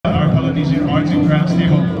Polynesian Arts and Crafts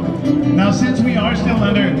table. Now, since we are still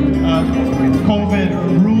under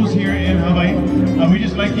COVID rules here in Hawaii, we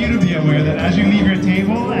just like you to be aware that as you leave your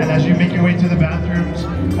table and as you make your way to the bathrooms,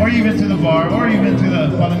 or even to the bar, or even to the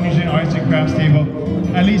Polynesian Arts and Crafts table,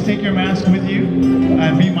 at least take your mask with you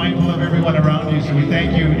and be mindful of everyone around you. So we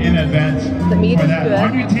thank you in advance for that. Good.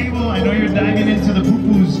 On your table, I know you're diving into the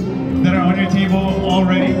poo-poos that are on your table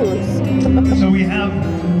already. So we have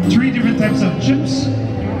 3 different types of chips,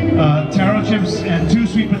 taro chips and 2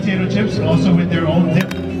 sweet potato chips, also with their own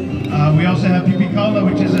dip. We also have pipikala,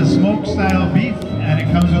 which is a smoked style beef, and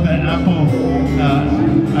it comes with an apple,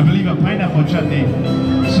 I believe a pineapple chutney.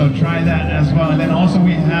 So try that as well. And then also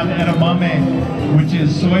we have edamame, which is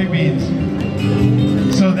soybeans.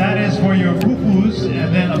 So that is for your poo-poos.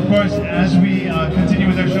 And then of course, as we continue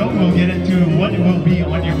with our show, we'll get into what will be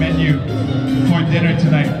on your menu for dinner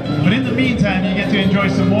tonight. But in the meantime, you get to enjoy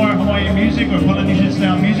some more Hawaiian music or Polynesian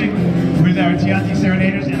style music with our Tiati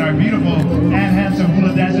Serenaders and our beautiful and handsome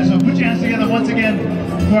hula dancers. So put your hands together once again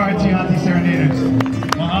for our Tiati Serenaders.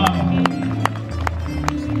 Mahalo.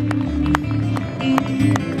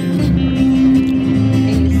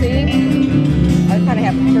 Can you see? I kind of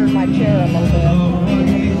have to turn my chair a little bit.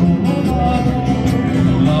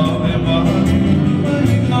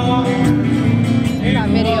 You're not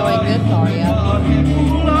videoing this, are you?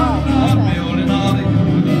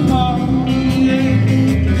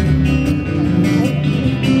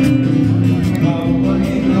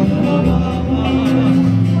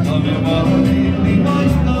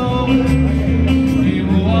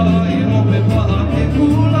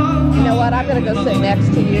 You know what? I'm going to go sit next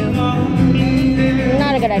to you.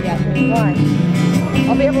 Not a good idea. Why?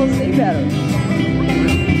 I'll be able to see better.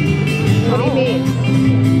 What do you mean?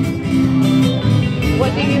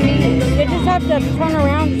 What do you mean? You just have to turn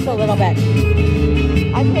around just a little bit.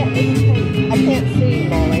 I can't see,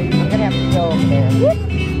 Molly. I'm going to have to go over there. Whoop.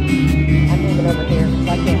 I'm moving over here because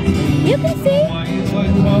I can't see. You can see.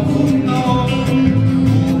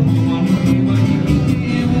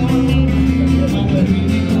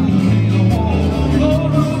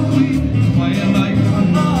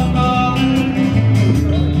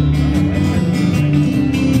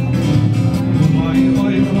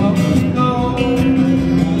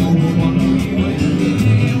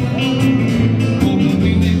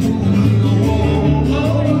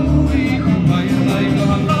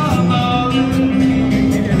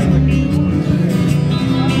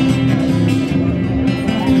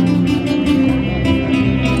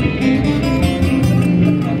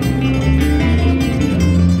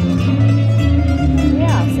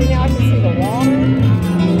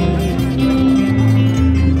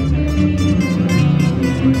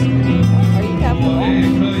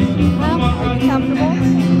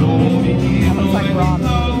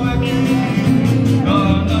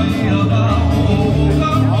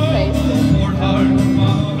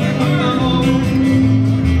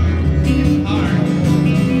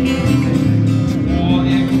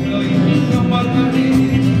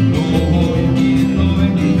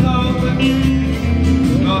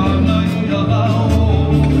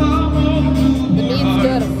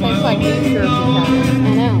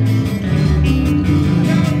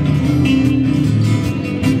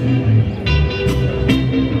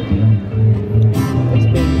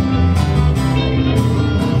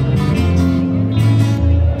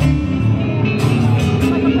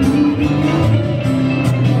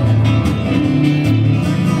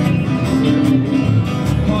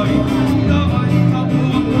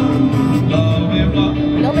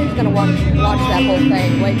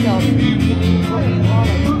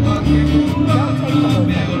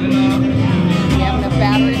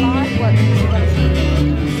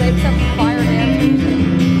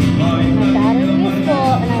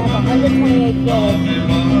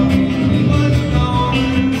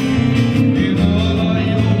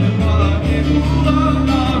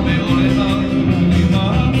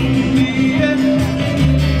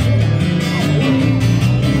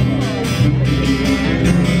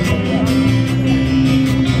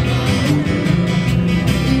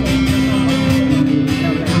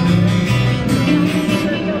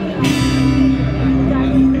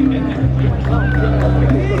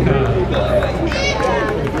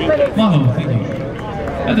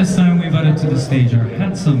 At this time, we invited to the stage our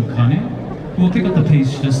handsome Kane, who will pick up the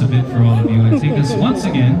pace just a bit for all of you and take us once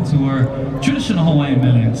again to our traditional Hawaiian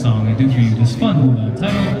melanin song. I do for you this fun hula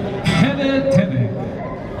titled Tebe Tebe.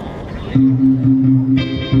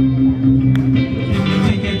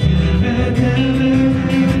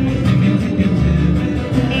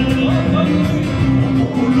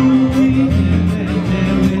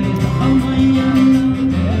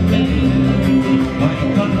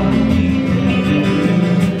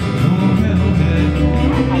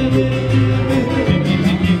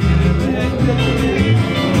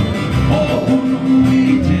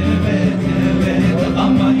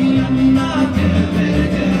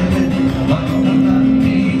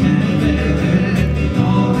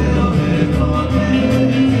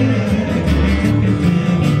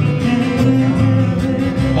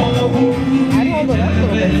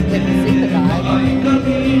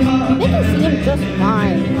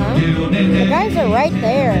 behind, huh? The guys are right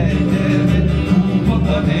there. I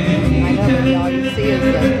know, but all you see is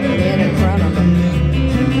the man in front of them.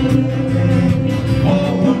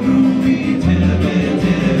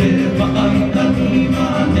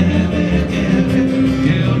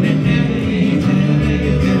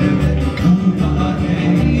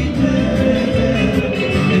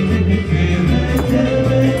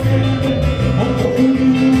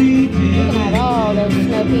 You can have all those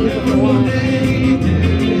snow peas if you want.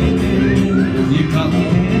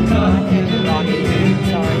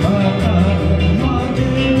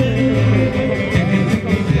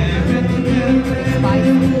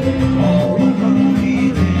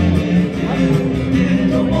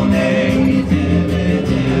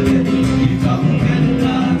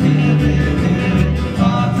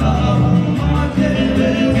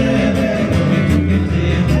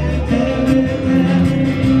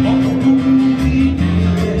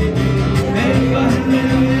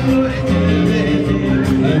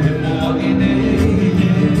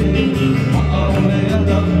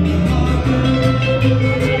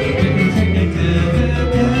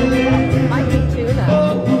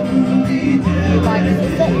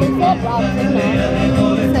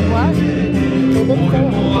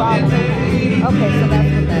 Okay, so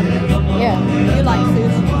that's what that is. Yeah, you like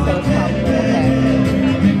sushi, so it's probably okay.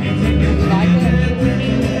 You like it?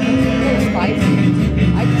 It's spicy.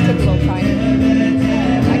 I just took a little tiny.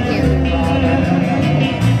 I can't do raw though.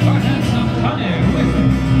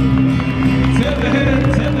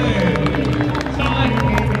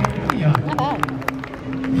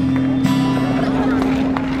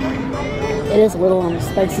 It is a little on the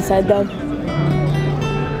spicy side though.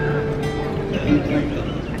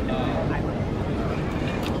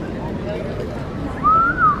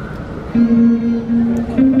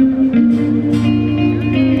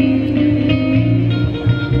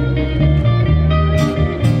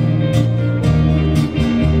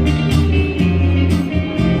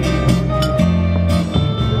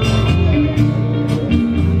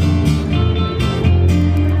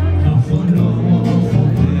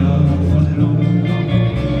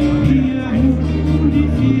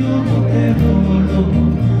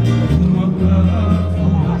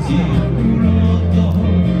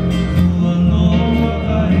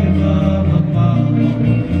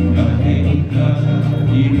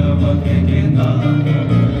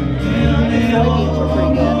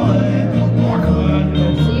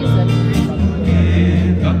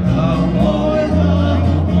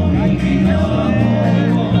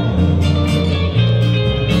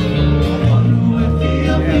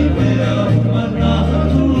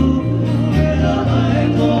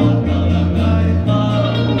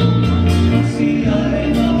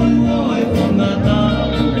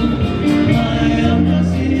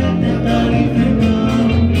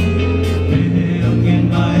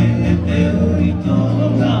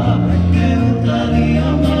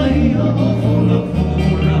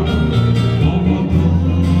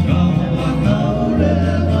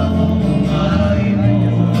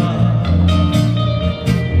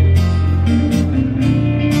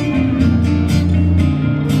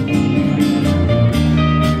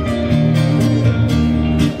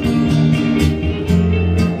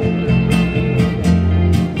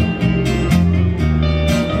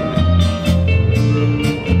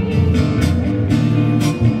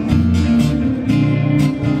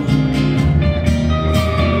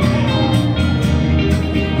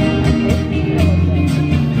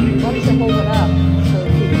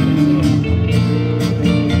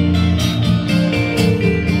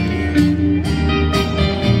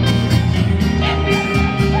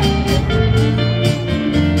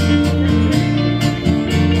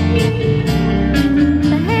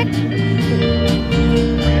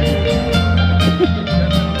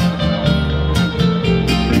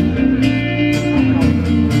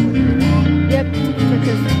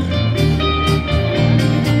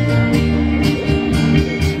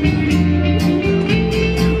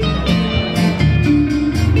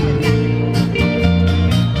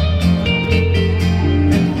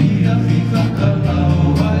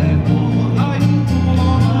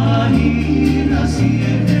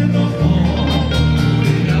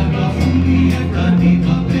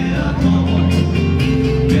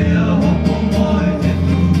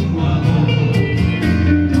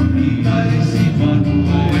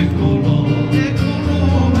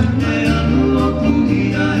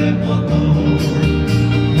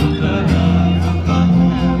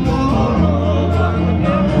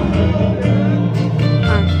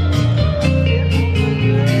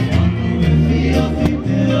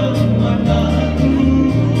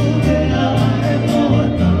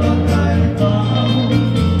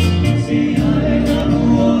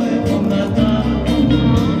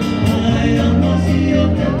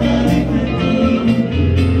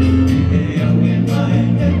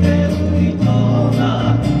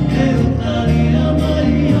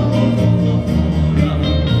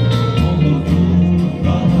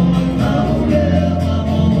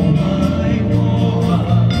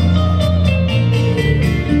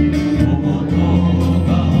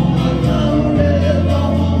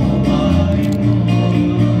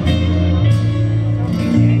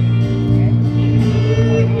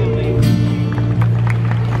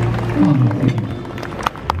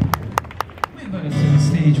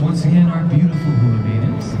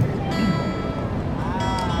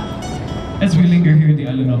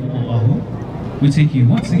 Oahu, we take you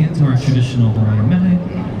once again to our traditional Hawaiian mele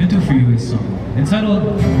and do for you a song entitled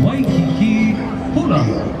Waikiki Hula.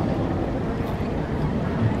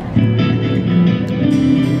 You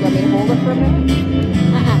want me to hold it for a minute?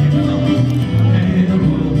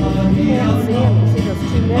 You can't see him. You see those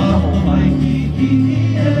two men?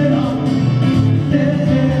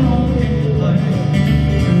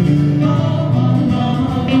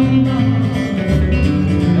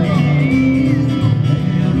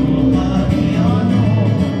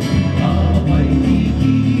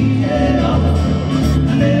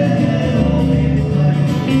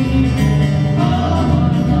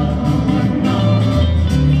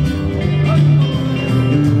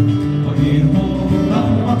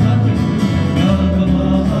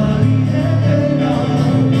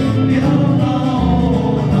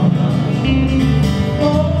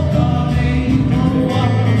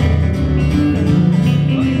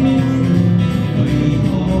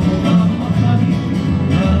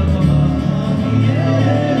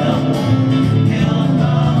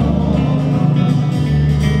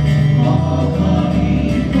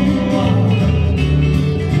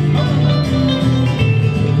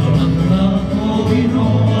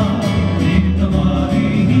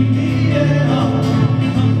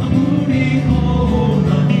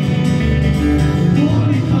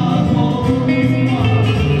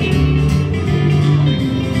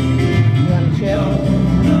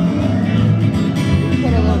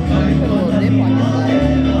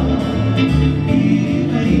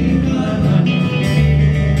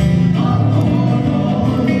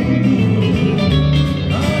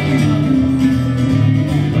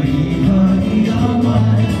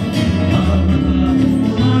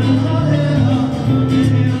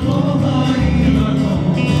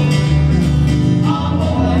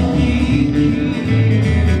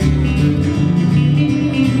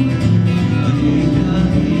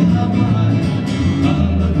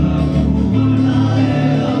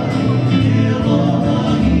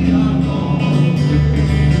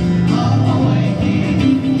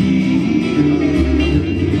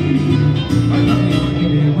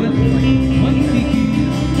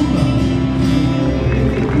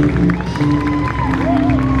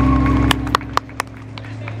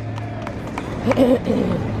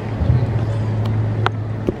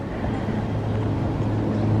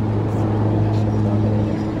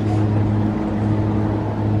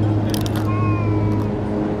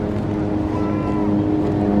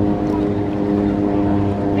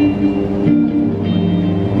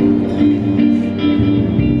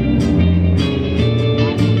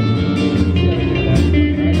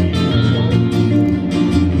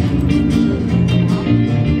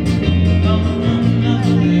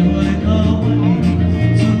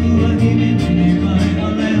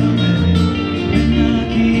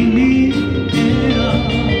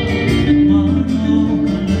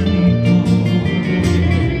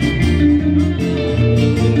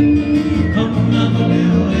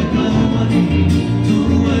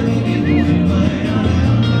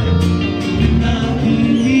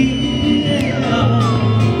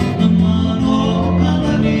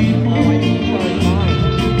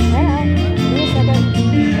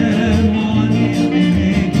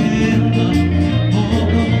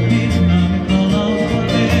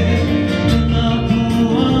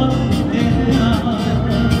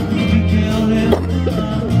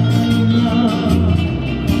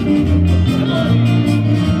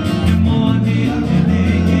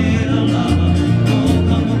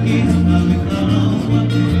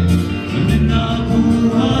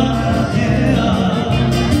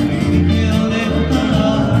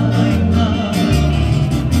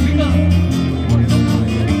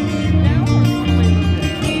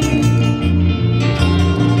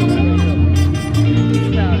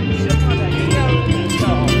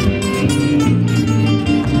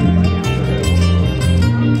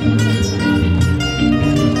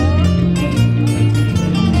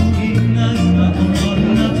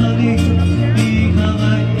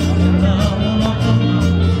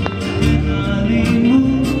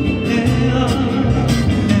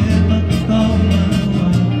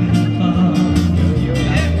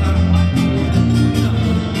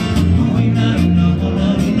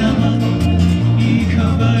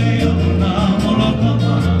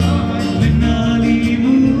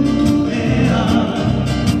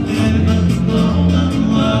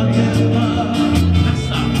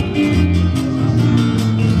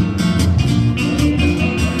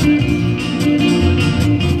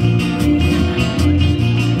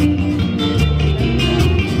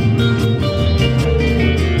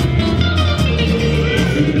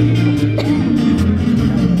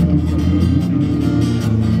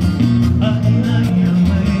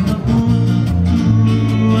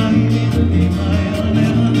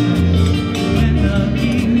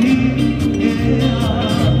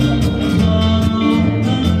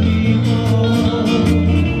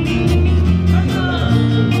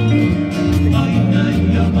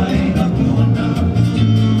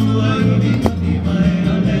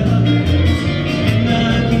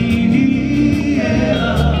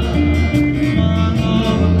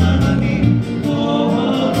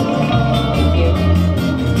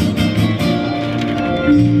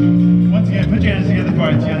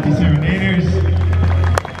 happy serenaders.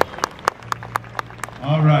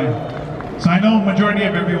 All right. So I know majority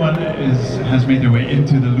of everyone has made their way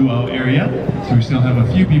into the Luau area. So we still have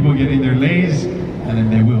a few people getting their lays, and then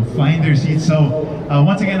they will find their seats. So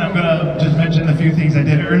once again, I'm gonna just mention a few things I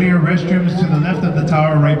did earlier. Restrooms to the left of the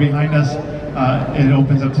tower, right behind us. It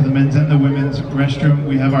opens up to the men's and the women's restroom.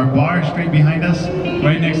 We have our bar straight behind us,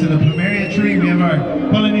 right next to the plumeria tree. We have our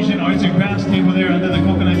Polynesian arts and crafts table there under the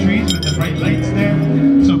coconut trees with the bright lights there.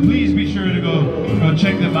 So please be sure to go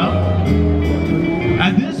check them out.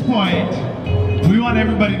 At this point, we want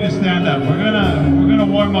everybody to stand up. We're gonna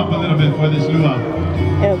warm up a little bit for this luau.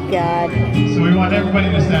 Oh God. So we want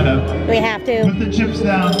everybody to stand up. We have to. Put the chips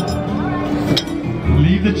down.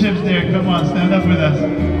 Leave the chips there. Come on, stand up with us.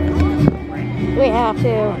 We have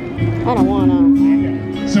to. I don't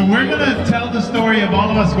wanna. So we're gonna tell the story of all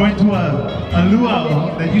of us going to a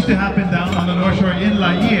luau that used to happen down on the North Shore in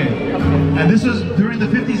Laie. And this was during the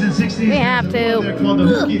 50s and 60s. We have to. They're called the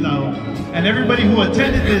Luau. And everybody who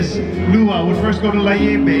attended this luau would first go to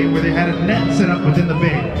Laie Bay, where they had a net set up within the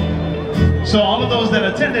bay. So all of those that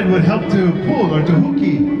attended would help to pull or to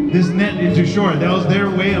hooky this net into shore. That was their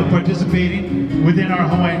way of participating within our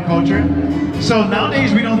Hawaiian culture. So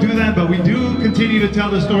nowadays we don't do that, but we do continue to tell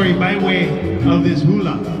the story by way of this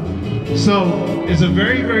hula. So it's a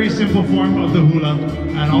very, very simple form of the hula,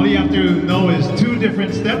 and all you have to know is 2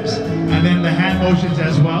 different steps, and then the hand motions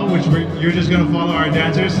as well, which you're just going to follow our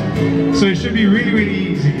dancers. So it should be really, really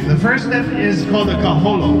easy. The first step is called the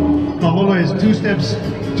kaholo. Kaholo is 2 steps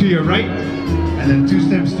to your right, and then 2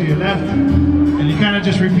 steps to your left, and you kind of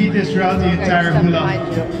just repeat this throughout the entire hula.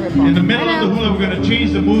 In the middle of the hula, we're going to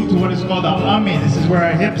change the move to what is called the ami. This is where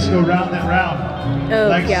our hips go round and round,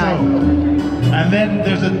 like so. And then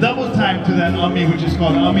there's a double time to that ami, which is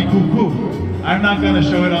called ami kuku. I'm not going to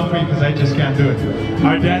show it off for you because I just can't do it.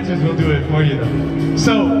 Our dancers will do it for you though.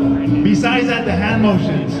 So, besides that, the hand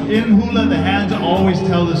motions. In hula, the hands always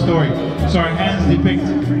tell the story. So our hands depict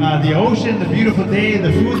the ocean, the beautiful day,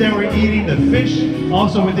 the food that we're eating, the fish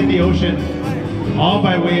also within the ocean, all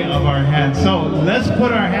by way of our hands. So let's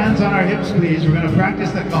put our hands on our hips, please. We're going to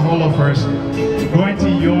practice the kaholo first. Going to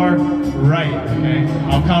your right, okay?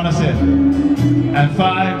 I'll count us in. And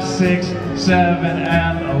 5, 6, 7,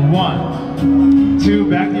 and 1. 2,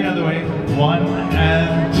 back the other way. 1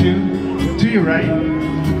 and 2. To your right.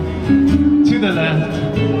 To the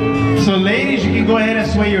left. So ladies, you can go ahead and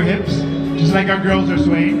sway your hips, just like our girls are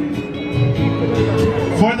swaying.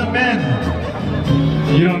 For the men,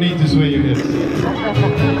 you don't need to sway your hips.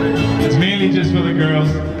 It's mainly just for the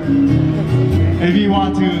girls. If you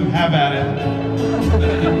want to, have at it.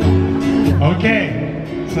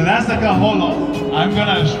 Okay, so that's the kaholo. I'm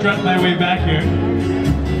gonna strut my way back here.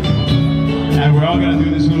 And we're all gonna do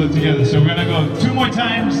this hula together. So we're gonna go 2 more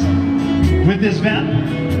times with this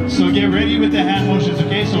vamp. So get ready with the hand motions,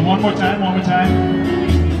 okay? So one more time.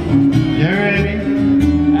 Get ready.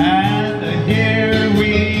 And here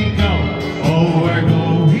we go. Oh, we're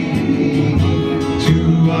going to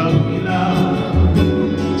a luau,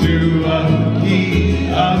 to a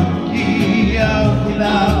luau.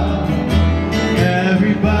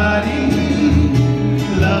 Everybody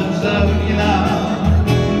loves a luau,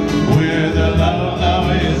 where the luau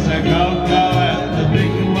is a go-go at the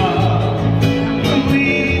big luau. We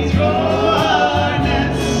throw our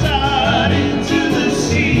nets out into the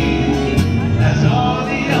sea, as all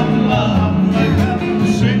the umma come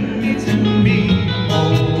swiftly to me. Oh,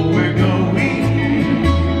 we're going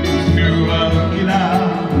to a luau, luau.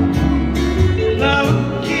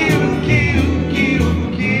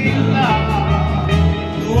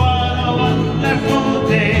 What a wonderful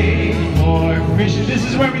day for fishing. This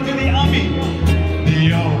is where we do the ami, the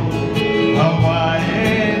old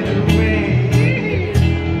Hawaiian way,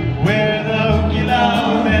 where the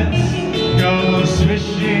luau nets go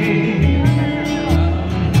swishing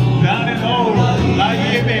down in old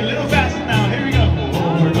Laie Bay. A little faster now. Here we go.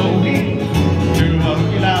 Oh, we're going to a luau, to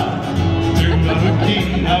a luau.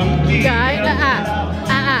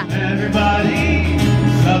 Everybody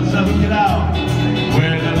loves a luau,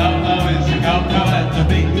 where the luau is a go-go at the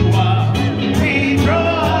big luau. We throw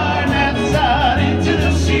our nets out into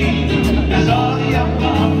the sea, as all the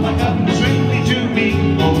umma come swiftly to me.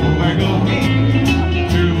 Oh, we're going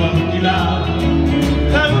to a luau.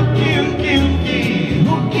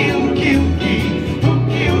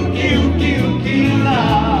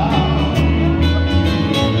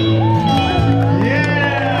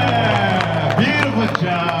 Yeah! Beautiful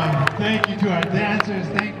job. Thank you to our dancers.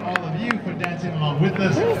 Thank all of you for dancing along with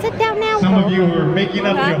us. Can we sit down now? Some of you were making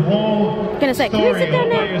up your whole Can we sit story down all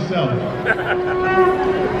now? by yourself.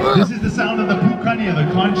 This is the sound of the pukani, or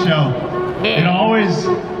the conch shell. it always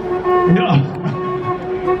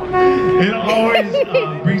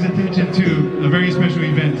brings attention to a very special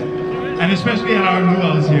event, and especially at our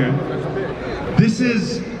luau's here. This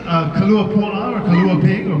is kalua pu'a, or kalua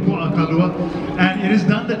pig, or pu'a kalua, and it is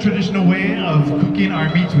done the traditional way of cooking our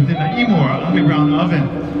meats within an imu, or underground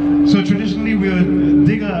oven. So traditionally we would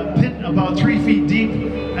dig a pit about 3 feet deep,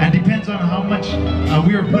 and depends on how much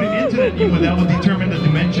we are putting into the imu, that will determine the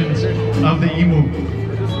dimensions of the imu.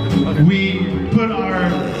 We put our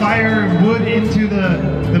firewood into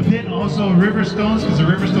the pit, also river stones, because the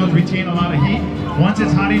river stones retain a lot of heat. Once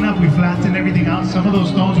it's hot enough, we flatten everything out. Some of those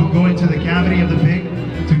stones will go into the cavity of the pig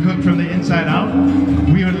to cook from the inside out.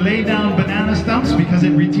 We would lay down banana stumps because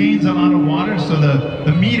it retains a lot of water, so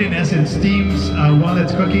the meat in essence steams while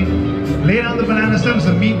it's cooking. Lay down the banana stumps,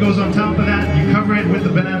 the meat goes on top of that. You cover it with the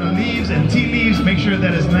banana leaves and tea leaves, make sure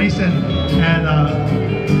that it's nice and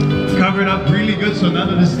covered up really good so none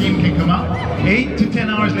of the steam can come out. 8 to 10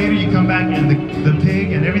 hours later you come back and the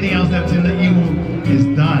pig and everything else that's in the imu is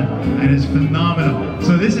done, and it's phenomenal.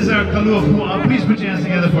 So this is our kalua pu'a. Please put your hands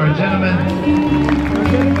together for our gentlemen.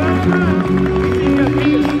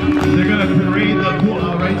 They're going to parade the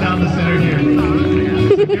pu'a right down the center here.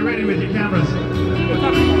 So get ready with your cameras.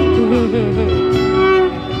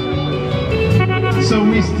 So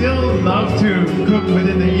we still love to cook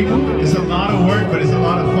within the imu. It's a lot of work, but it's a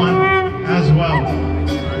lot of fun as well.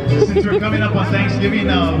 Since we're coming up on Thanksgiving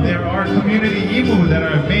now, there are community imu that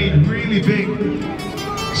are made really big,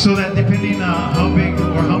 so that depending how big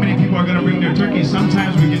or how many people are going to bring their turkeys,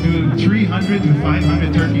 sometimes we can do 300 to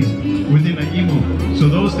 500 turkeys within an imu. So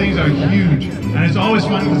those things are huge, and it's always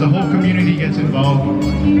fun because the whole community gets involved.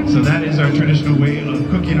 So that is our traditional way of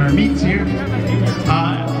cooking our meats here.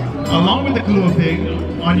 Along with the kalua pig,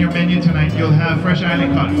 on your menu tonight, you'll have fresh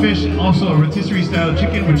island caught fish, also a rotisserie style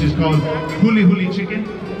chicken, which is called huli huli chicken.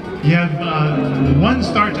 You have one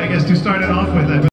starch, I guess, to start it off with.